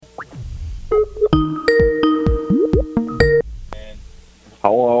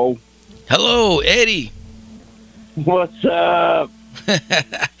Hello. Hello, Eddie. What's up?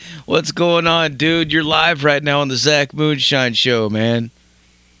 What's going on, dude? You're live right now on the Zach Moonshine show, man.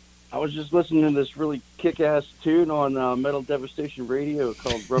 I was just listening to this really kick-ass tune on Metal Devastation Radio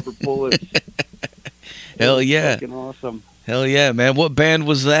called Rubber Bullets. It Hell was yeah. fucking awesome. Hell yeah, man. What band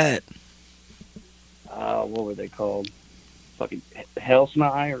was that? What were they called? Fucking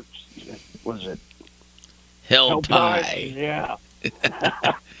Hellsnye or what is it? Hellpie. Hellpie. Yeah.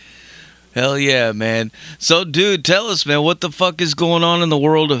 Hell yeah, man. So, dude, tell us, man, what the fuck is going on in the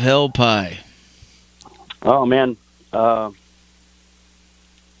world of Hellpie? Oh man.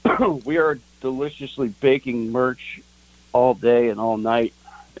 We are deliciously baking merch all day and all night,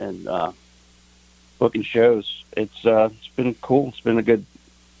 and booking shows. It's been cool. It's been a good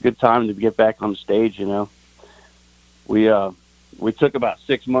time to get back on stage. You know, we took about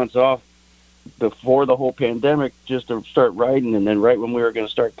 6 months off before the whole pandemic just to start writing, and then right when we were going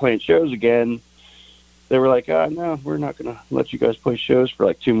to start playing shows again, they were like, no, we're not going to let you guys play shows for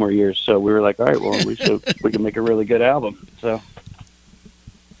like 2 more years. So we were like, all right, well, at least we can make a really good album. So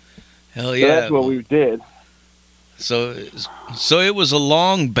Hell yeah. that's what we did. So it was a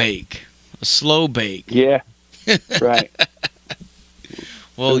long bake, a slow bake. Yeah, right.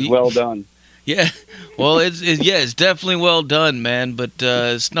 Well, it was well done. Yeah, well, it's definitely well done, man. But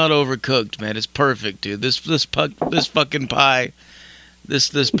it's not overcooked, man. It's perfect, dude. This fucking pie,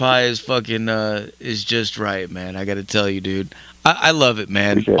 this pie is fucking is just right, man. I got to tell you, dude. I love it,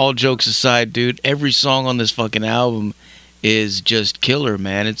 man. Appreciate it. All jokes aside, dude. Every song on this fucking album is just killer,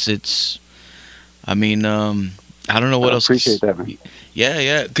 man. It's. I mean, I don't know what else. Appreciate that, man.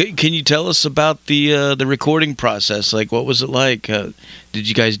 Yeah. Can you tell us about the recording process? Like, what was it like? Did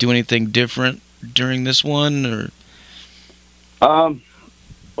you guys do anything different during this one, or?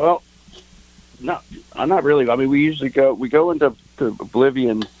 Well, not really. I mean, we go into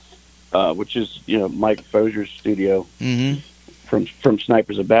Oblivion, which is Mike Fozier's studio from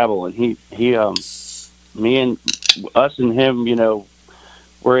Snipers of Babel, and he me and us and him, he's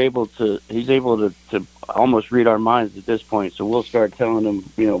able to almost read our minds at this point. So we'll start telling him,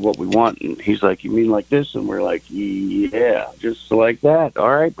 what we want. And he's like, you mean like this? And we're like, yeah, just like that.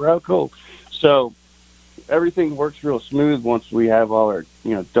 All right, bro, cool. So everything works real smooth once we have all our,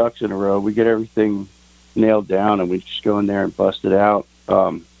 ducks in a row. We get everything nailed down and we just go in there and bust it out.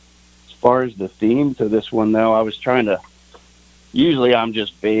 As far as the theme to this one, though, I was trying to, usually I'm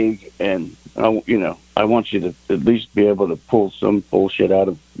just vague and, I want you to at least be able to pull some bullshit out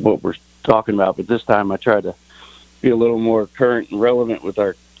of what we're talking about. But this time I tried to be a little more current and relevant with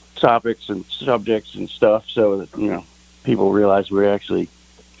our topics and subjects and stuff so that, people realize we actually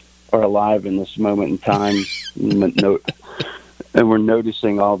are alive in this moment in time and we're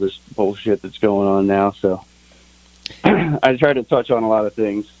noticing all this bullshit that's going on now. So I try to touch on a lot of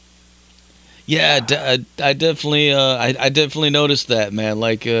things. Yeah, I definitely noticed that, man.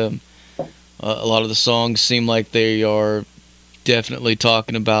 Like, a lot of the songs seem like they are definitely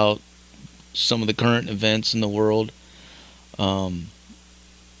talking about some of the current events in the world.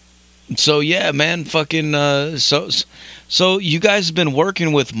 So yeah, man, fucking. So you guys have been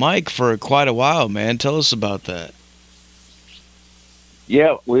working with Mike for quite a while, man. Tell us about that.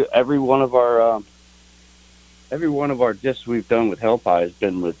 Yeah, every one of our discs we've done with Hellpie has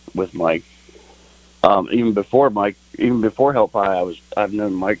been with Mike. Even before Hellpie, I've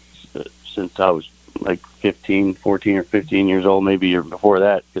known Mike since I was like 14 or 15 years old, maybe a year before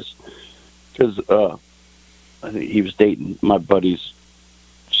that, because I think he was dating my buddy's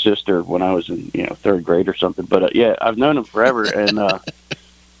sister when I was in third grade or something. But yeah, I've known him forever. And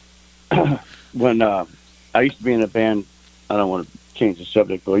when I used to be in a band, I don't want to change the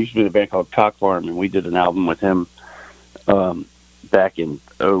subject, but I used to be in a band called Cock Farm, and we did an album with him back in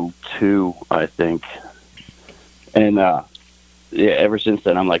 '02, I think. And yeah, ever since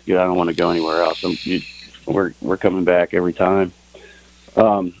then, I'm like, dude, I don't want to go anywhere else. We're coming back every time.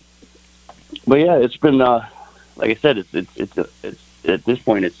 But yeah, it's been like I said, it's at this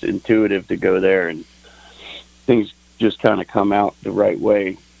point it's intuitive to go there, and things just kind of come out the right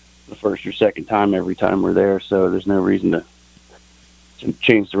way the first or second time every time we're there. So there's no reason to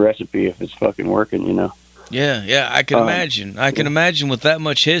change the recipe if it's fucking working, Yeah, I can imagine. I can imagine with that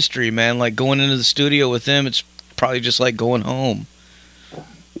much history, man. Like going into the studio with them, it's probably just like going home.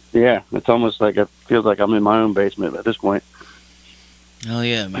 Yeah, it's almost like it feels like I'm in my own basement at this point. Hell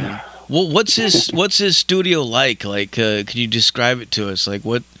yeah, man. Well, what's his studio like? Like, can you describe it to us? Like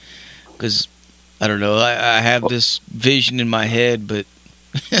what? Because I don't know. I have this vision in my head, but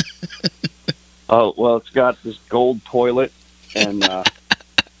oh well, it's got this gold toilet and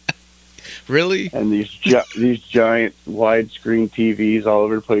Really? and these giant widescreen TVs all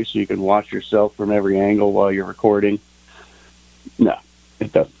over the place, so you can watch yourself from every angle while you're recording. No,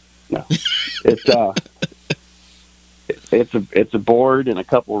 it doesn't. No, it's it's a board and a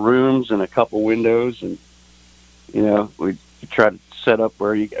couple rooms and a couple windows, and we try to set up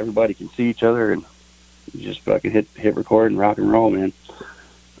where everybody can see each other, and you just fucking hit record and rock and roll, man.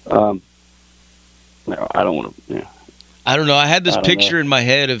 No, I don't want to. Yeah. I don't know. I had this I don't picture know. in my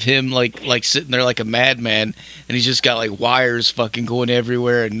head of him like sitting there like a madman, and he's just got like wires fucking going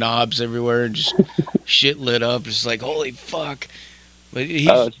everywhere and knobs everywhere and just shit lit up. Just like holy fuck. But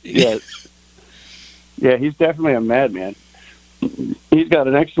Yeah, yeah, he's definitely a madman. He's got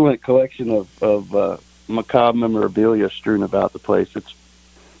an excellent collection of macabre memorabilia strewn about the place. It's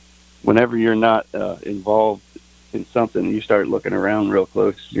whenever you're not involved in something, you start looking around real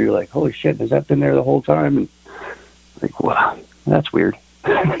close. You're like, holy shit, has that been there the whole time? And like, wow, that's weird.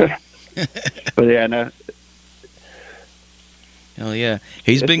 But yeah, no. Hell yeah,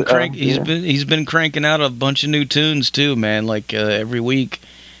 he's been cranking out a bunch of new tunes too, man. Like every week,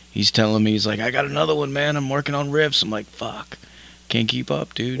 he's telling me, he's like, I got another one, man. I'm working on riffs. I'm like, fuck, can't keep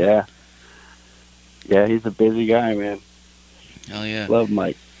up, dude. Yeah, he's a busy guy, man. Hell yeah, love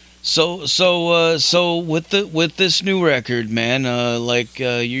Mike. So with this new record, man,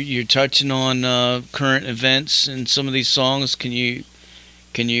 you're touching on current events in some of these songs. Can you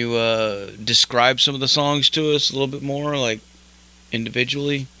describe some of the songs to us a little bit more, like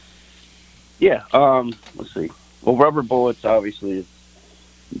individually? Yeah. Let's see. Well, Rubber Bullets obviously is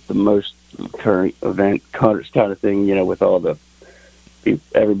the most current event kind of thing. With all the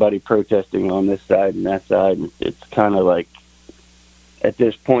everybody protesting on this side and that side, and it's kind of like, at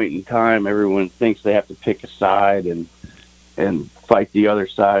this point in time, everyone thinks they have to pick a side and fight the other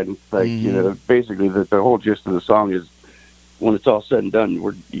side. And it's like, basically the whole gist of the song is, when it's all said and done,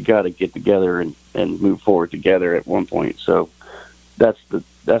 you got to get together and move forward together at one point. So that's the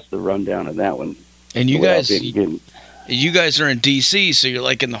rundown of that one. And you guys are in DC, so you're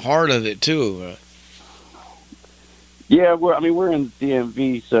like in the heart of it too. Right? Yeah, we're in the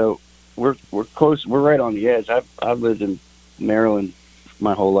DMV, so we're close. We're right on the edge. I've lived in Maryland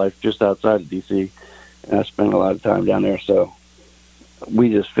my whole life, just outside of DC, and I spent a lot of time down there. So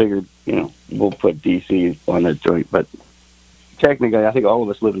we just figured, we'll put DC on that joint. But technically, I think all of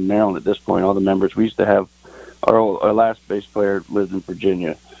us live in Maryland at this point. All the members. We used to have our last bass player lived in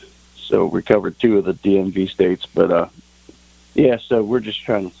Virginia, so we covered 2 of the DMV states. But yeah, so we're just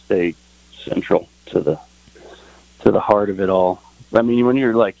trying to stay central to the heart of it all. I mean, when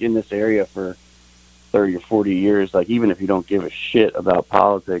you're like in this area for 30 or 40 years, like, even if you don't give a shit about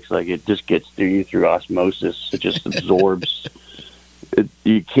politics, like, it just gets through you through osmosis. It just absorbs.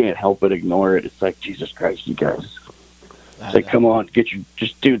 You can't help but ignore it. It's like, Jesus Christ, you guys. It's like, come on,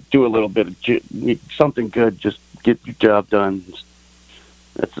 just do a little bit of something good. Just get your job done.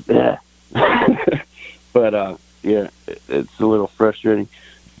 That's yeah. But yeah, it's a little frustrating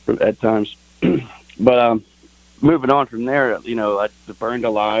at times. But moving on from there, like the Burned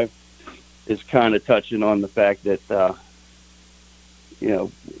Alive is kind of touching on the fact that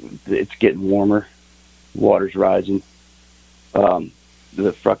it's getting warmer, water's rising,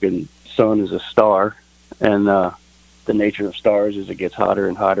 the fucking sun is a star, and the nature of stars is it gets hotter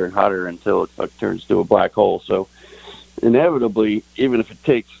and hotter and hotter until it turns to a black hole. So inevitably, even if it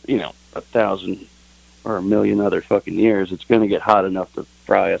takes 1,000 or 1,000,000 other fucking years, it's going to get hot enough to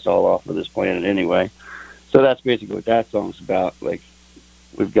fry us all off of this planet anyway. So that's basically what that song's about. Like,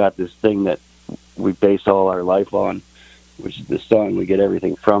 we've got this thing that we base all our life on, which is the sun. We get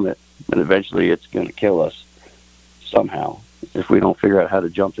everything from it, and eventually it's going to kill us somehow if we don't figure out how to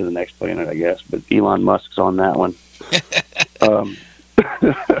jump to the next planet, I guess. But Elon Musk's on that one.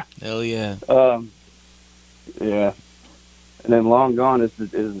 Hell yeah. Yeah. And then Long Gone is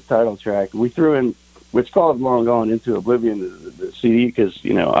the title track. We threw in, it's called Long Gone Into Oblivion, the CD, because,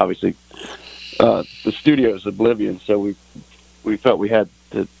 obviously the studio is Oblivion, so we felt we had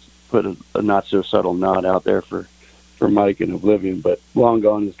to put a not so subtle nod out there for Mike and Oblivion. But Long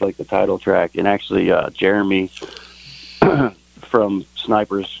Gone is like the title track, and actually Jeremy from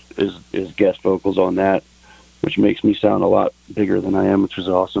Snipers is guest vocals on that, which makes me sound a lot bigger than I am, which was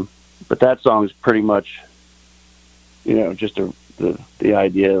awesome. But that song is pretty much, just the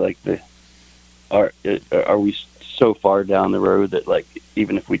idea, like, are we so far down the road that, like,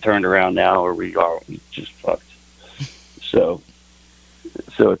 even if we turned around now, or we just fucked. So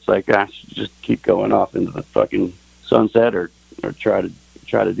it's like, just keep going off into the fucking sunset, or try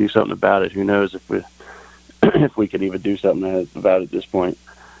to do something about it. Who knows if we could even do something about it at this point.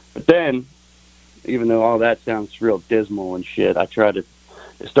 But then, even though all that sounds real dismal and shit, I try to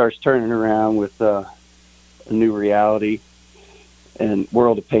it starts turning around with a new reality and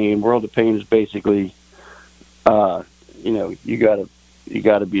World of Pain. World of Pain is basically, you know, you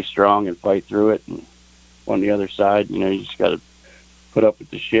gotta be strong and fight through it. And on the other side, you know, you just gotta put up with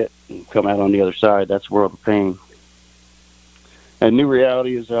the shit and come out on the other side. That's World of Pain. And new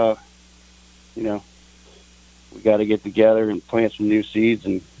reality is, you know, we got to get together and plant some new seeds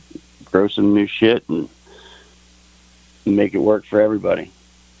and grow some new shit and make it work for everybody.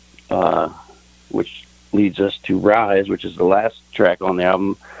 Which leads us to Rise, which is the last track on the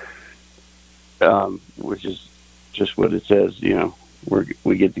album, which is just what it says. You know,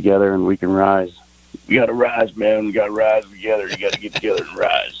 we get together and we can rise. We got to rise, man. We got to rise together. You got to get together and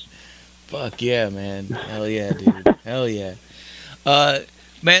rise. Fuck yeah, man. Hell yeah, dude. Hell yeah.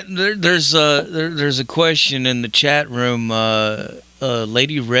 Man, there's a question in the chat room.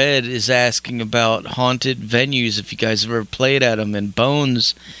 Lady Red is asking about haunted venues, if you guys have ever played at them, and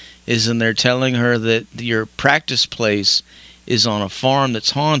Bones is in there telling her that your practice place is on a farm that's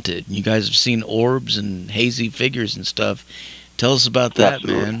haunted. You guys have seen orbs and hazy figures and stuff. Tell us about that,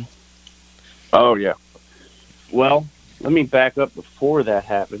 Absolutely. Man. Oh, yeah. Well, let me back up before that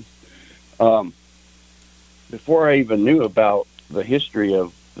happened. Before I even knew about the history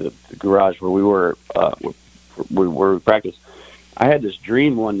of the garage where we were practiced, I had this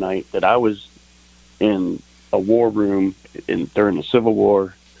dream one night that I was in a war room during the Civil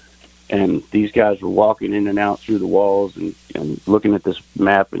War, and these guys were walking in and out through the walls and looking at this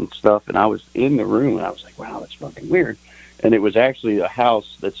map and stuff, and I was in the room, and I was like, wow, that's fucking weird. And it was actually a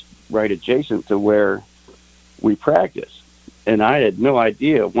house that's right adjacent to where we practice. And I had no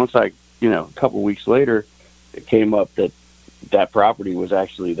idea. Once a couple weeks later, it came up that property was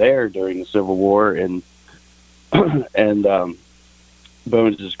actually there during the Civil War, and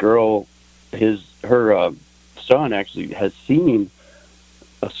Bones' girl, her son actually has seen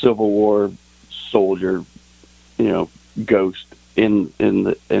a Civil War soldier, ghost in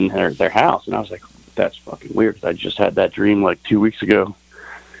their house, and I was like, that's fucking weird, 'cause I just had that dream like 2 weeks ago,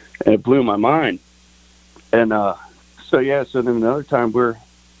 and it blew my mind. And so then another time we're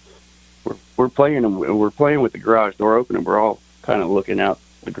playing, and we're playing with the garage door open, and we're all kind of looking out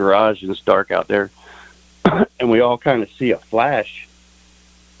the garage, and it's dark out there, and we all kind of see a flash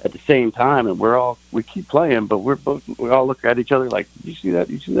at the same time, and we keep playing, but we all look at each other like, you see that?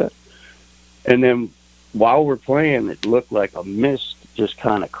 You see that? And then while we're playing, it looked like a mist just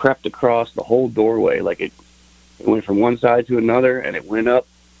kind of crept across the whole doorway. Like it went from one side to another, and it went up,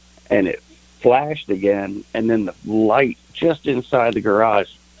 and it flashed again, and then the light just inside the garage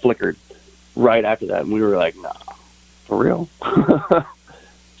flickered right after that, and we were like, nah, for real?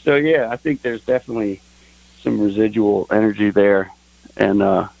 So yeah, I think there's definitely some residual energy there, and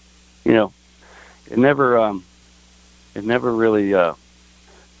it never really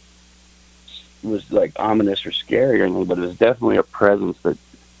was like ominous or scary or anything, but it was definitely a presence that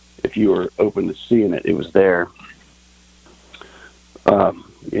if you were open to seeing it, it was there.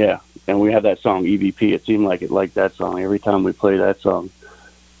 Yeah, and we have that song EVP. It seemed like it liked that song. Every time we play that song,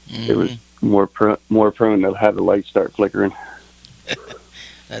 it was more prone to have the lights start flickering.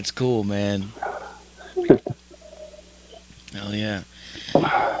 That's cool, man. Hell yeah.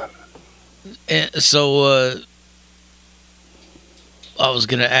 And so I was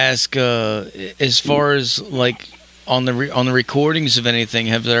gonna ask, as far as like on the recordings of anything,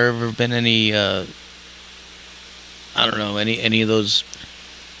 have there ever been any I don't know, any of those,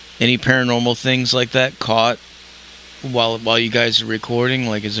 any paranormal things like that caught while you guys are recording?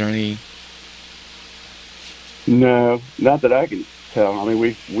 Like, is there any? No, not that I can tell. I mean,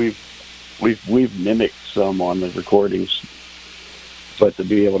 we've mimicked some on the recordings, but to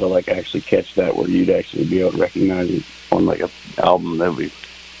be able to like actually catch that where you'd actually be able to recognize it on like an album,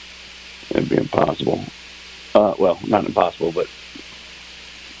 it'd be impossible. Well, not impossible, but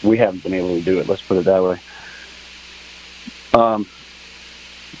we haven't been able to do it. Let's put it that way.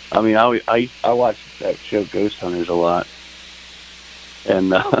 I mean, I watch that show Ghost Hunters a lot,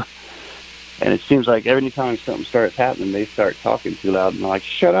 and it seems like every time something starts happening, they start talking too loud, and they're like,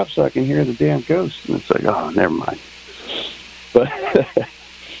 "Shut up, so I can hear the damn ghost." And it's like, oh, never mind. But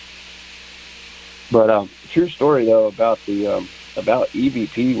true story though about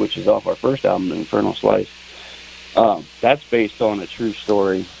EVP, which is off our first album, The Infernal Slice. That's based on a true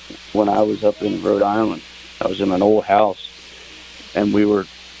story. When I was up in Rhode Island, I was in an old house, and we were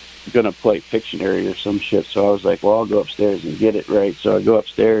gonna play Pictionary or some shit. So I was like, well, I'll go upstairs and get it, right? So I go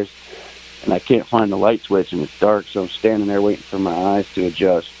upstairs, and I can't find the light switch, and it's dark. So I'm standing there waiting for my eyes to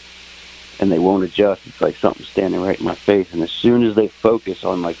adjust, and they won't adjust. It's like something standing right in my face. And as soon as they focus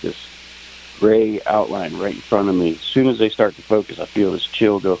on like this gray outline right in front of me. As soon as they start to focus, I feel this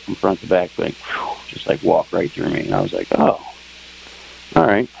chill go from front to back, like just like walk right through me. And I was like, oh, all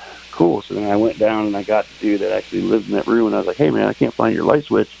right, cool. So then I went down and I got the dude that actually lived in that room, and I was like, hey man, I can't find your light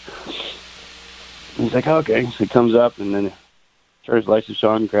switch. And he's like, okay. So he comes up and then turns the light switch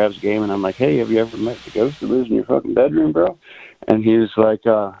on, grabs the game, and I'm like, hey, have you ever met the ghost that lives in your fucking bedroom, bro? And he was like,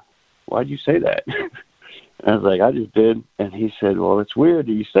 why'd you say that? I was like, I just did. And he said, well, it's weird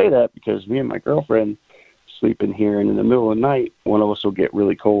that you say that because me and my girlfriend sleep in here, and in the middle of the night, one of us will get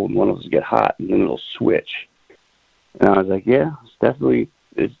really cold and one of us will get hot, and then it'll switch. And I was like, yeah,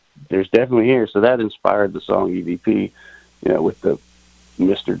 there's definitely here. So that inspired the song EVP, with the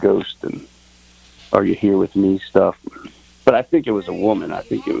Mr. Ghost and Are You Here With Me stuff. But I think it was a woman. I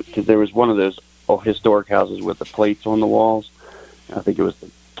think it was because there was one of those historic houses with the plates on the walls. I think it was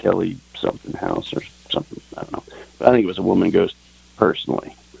the Kelly something house or something. I don't know. But I think it was a woman ghost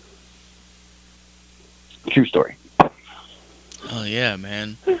personally. True story. Oh, yeah,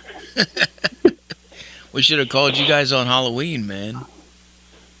 man. We should have called you guys on Halloween, man.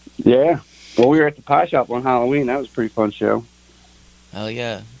 Yeah. Well, we were at the pie shop on Halloween. That was a pretty fun show. Hell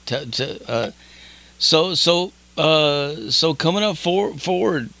yeah. So coming up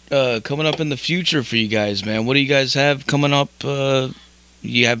forward, coming up in the future for you guys, man. What do you guys have coming up?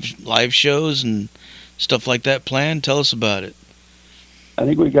 You have live shows and stuff like that planned? Tell us about it. I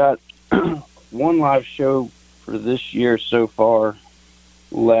think we got one live show for this year so far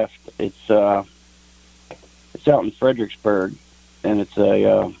left. It's out in Fredericksburg, and it's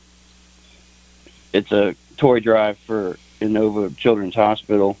a toy drive for Innova Children's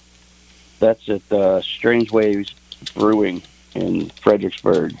Hospital. That's at Strange Waves Brewing in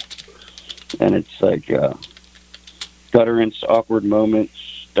Fredericksburg, and it's like Gutterance, Awkward Moments,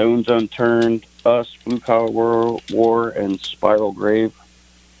 Stones Unturned, Us, Blue Collar War, and Spiral Grave.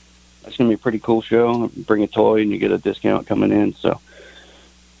 That's going to be a pretty cool show. Bring a toy and you get a discount coming in. So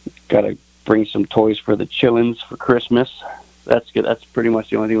got to bring some toys for the chillins for Christmas. That's good. That's pretty much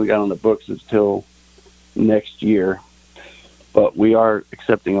the only thing we got on the books until next year. But we are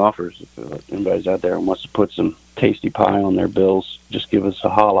accepting offers. If anybody's out there and wants to put some tasty pie on their bills, just give us a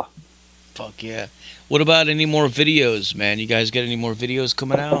holla. Fuck yeah. What about any more videos, man? You guys got any more videos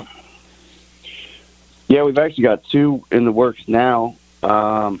coming out? Yeah, we've actually got 2 in the works now.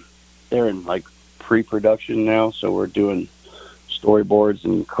 They're in like pre-production now, so we're doing storyboards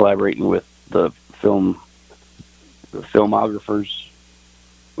and collaborating with the filmographers.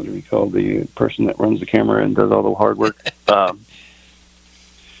 What do we call the person that runs the camera and does all the hard work? So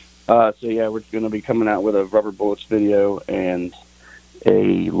yeah, we're going to be coming out with a Rubber Bullets video and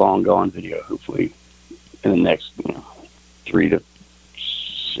a Long Gone video, hopefully in the next 3 to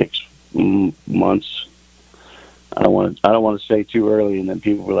 6 months. I don't want to say too early, and then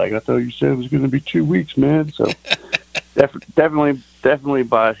people were like, "I thought you said it was going to be 2 weeks, man." So definitely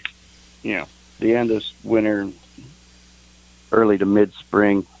by the end of winter, early to mid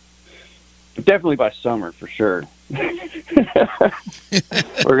spring, but definitely by summer for sure. We're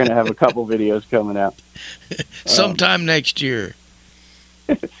gonna have a couple videos coming out sometime next year.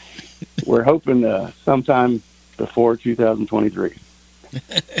 We're hoping sometime before 2023.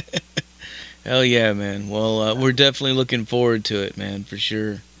 Hell yeah, man. Well, we're definitely looking forward to it, man, for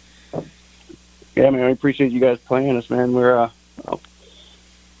sure. Yeah, man, I appreciate you guys playing us, man. We're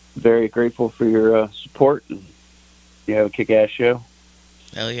very grateful for your support. And you have a kick-ass show.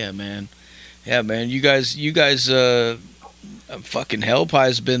 Hell yeah, man. Yeah, man. You guys, fucking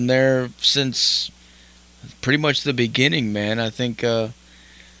Hellpie's been there since pretty much the beginning, man. I think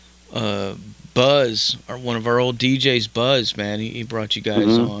Buzz, or one of our old DJs, Buzz, man, he brought you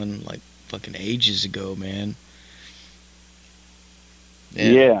guys on like fucking ages ago, man.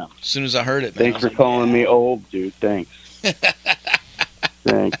 Yeah. As soon as I heard it, man. Thanks for calling me old, dude. Thanks.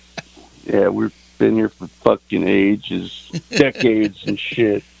 Thanks. Yeah, we've been here for fucking ages, decades and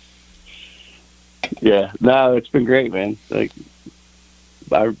shit. Yeah, no, it's been great, man. Like,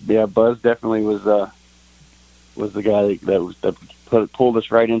 Buzz definitely was the guy that pulled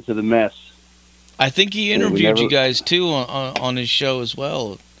us right into the mess. I think he interviewed you guys too on his show as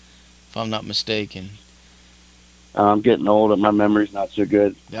well, if I'm not mistaken. I'm getting old and my memory's not so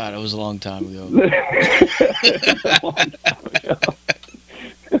good. God, it was a long time ago.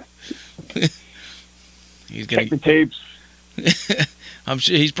 He's gonna check the tapes. I'm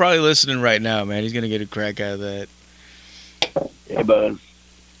sure he's probably listening right now, man. He's gonna get a crack out of that. Hey, Buzz.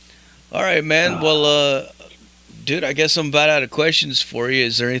 All right, man. Well, dude, I guess I'm about out of questions for you.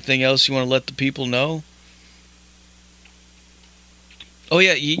 Is there anything else you want to let the people know? Oh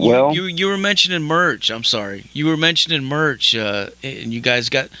yeah, you were mentioning merch. I'm sorry, you were mentioning merch, and you guys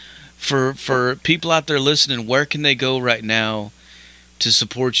got For people out there listening, where can they go right now to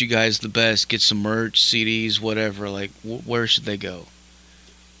support you guys the best? Get some merch, CDs, whatever. Like, where should they go?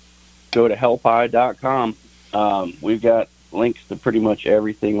 Go to hellpie.com. We've got links to pretty much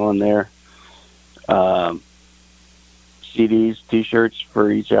everything on there. CDs, T-shirts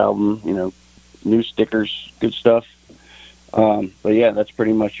for each album, new stickers, good stuff. But yeah, that's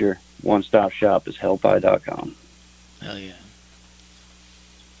pretty much your one-stop shop is hellpie.com. Hell yeah.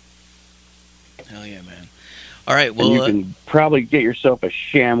 Hell yeah, man. All right, well... And you can probably get yourself a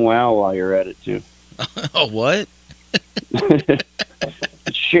ShamWow while you're at it, too. Oh, what?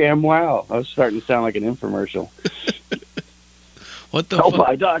 ShamWow. I was starting to sound like an infomercial. What the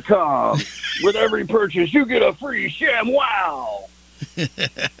Hellpie.com. With every purchase, you get a free ShamWow.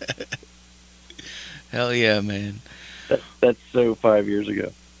 Hell yeah, man. That's so 5 years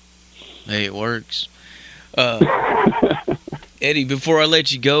ago. Hey, it works. Eddie, before I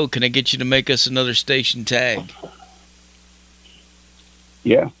let you go, can I get you to make us another station tag?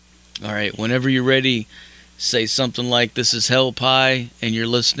 Yeah. All right. Whenever you're ready, say something like, "This is Hellpie, and you're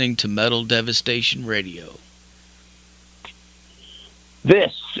listening to Metal Devastation Radio."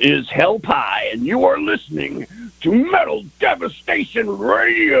 This is Hellpie, and you are listening to Metal Devastation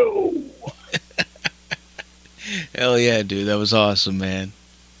Radio. Hell yeah, dude. That was awesome, man.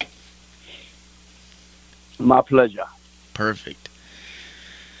 My pleasure. Perfect.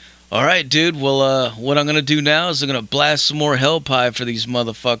 All right, dude. Well, what I'm going to do now is I'm going to blast some more Hellpie for these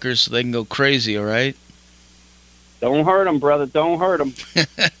motherfuckers so they can go crazy, all right? Don't hurt them, brother. Don't hurt them.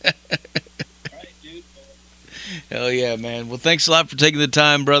 Hell yeah, man. Well, thanks a lot for taking the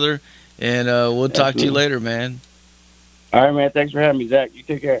time, brother. And we'll talk to you later, man. All right, man. Thanks for having me, Zach. You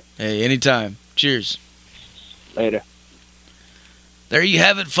take care. Hey, anytime. Cheers. Later. There you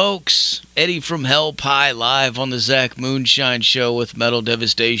have it, folks. Eddie from Hellpie live on the Zach Moonshine Show with Metal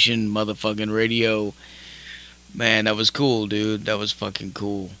Devastation motherfucking radio. Man, that was cool, dude. That was fucking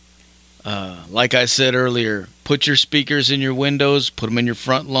cool. Like I said earlier, put your speakers in your windows, put them in your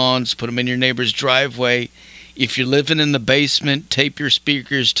front lawns, put them in your neighbor's driveway. If you're living in the basement, tape your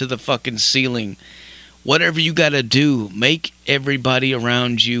speakers to the fucking ceiling. Whatever you gotta do, make everybody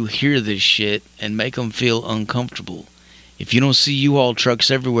around you hear this shit and make them feel uncomfortable. If you don't see U-Haul trucks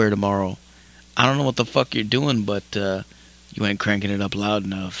everywhere tomorrow, I don't know what the fuck you're doing, but you ain't cranking it up loud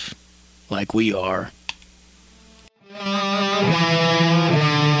enough like we are.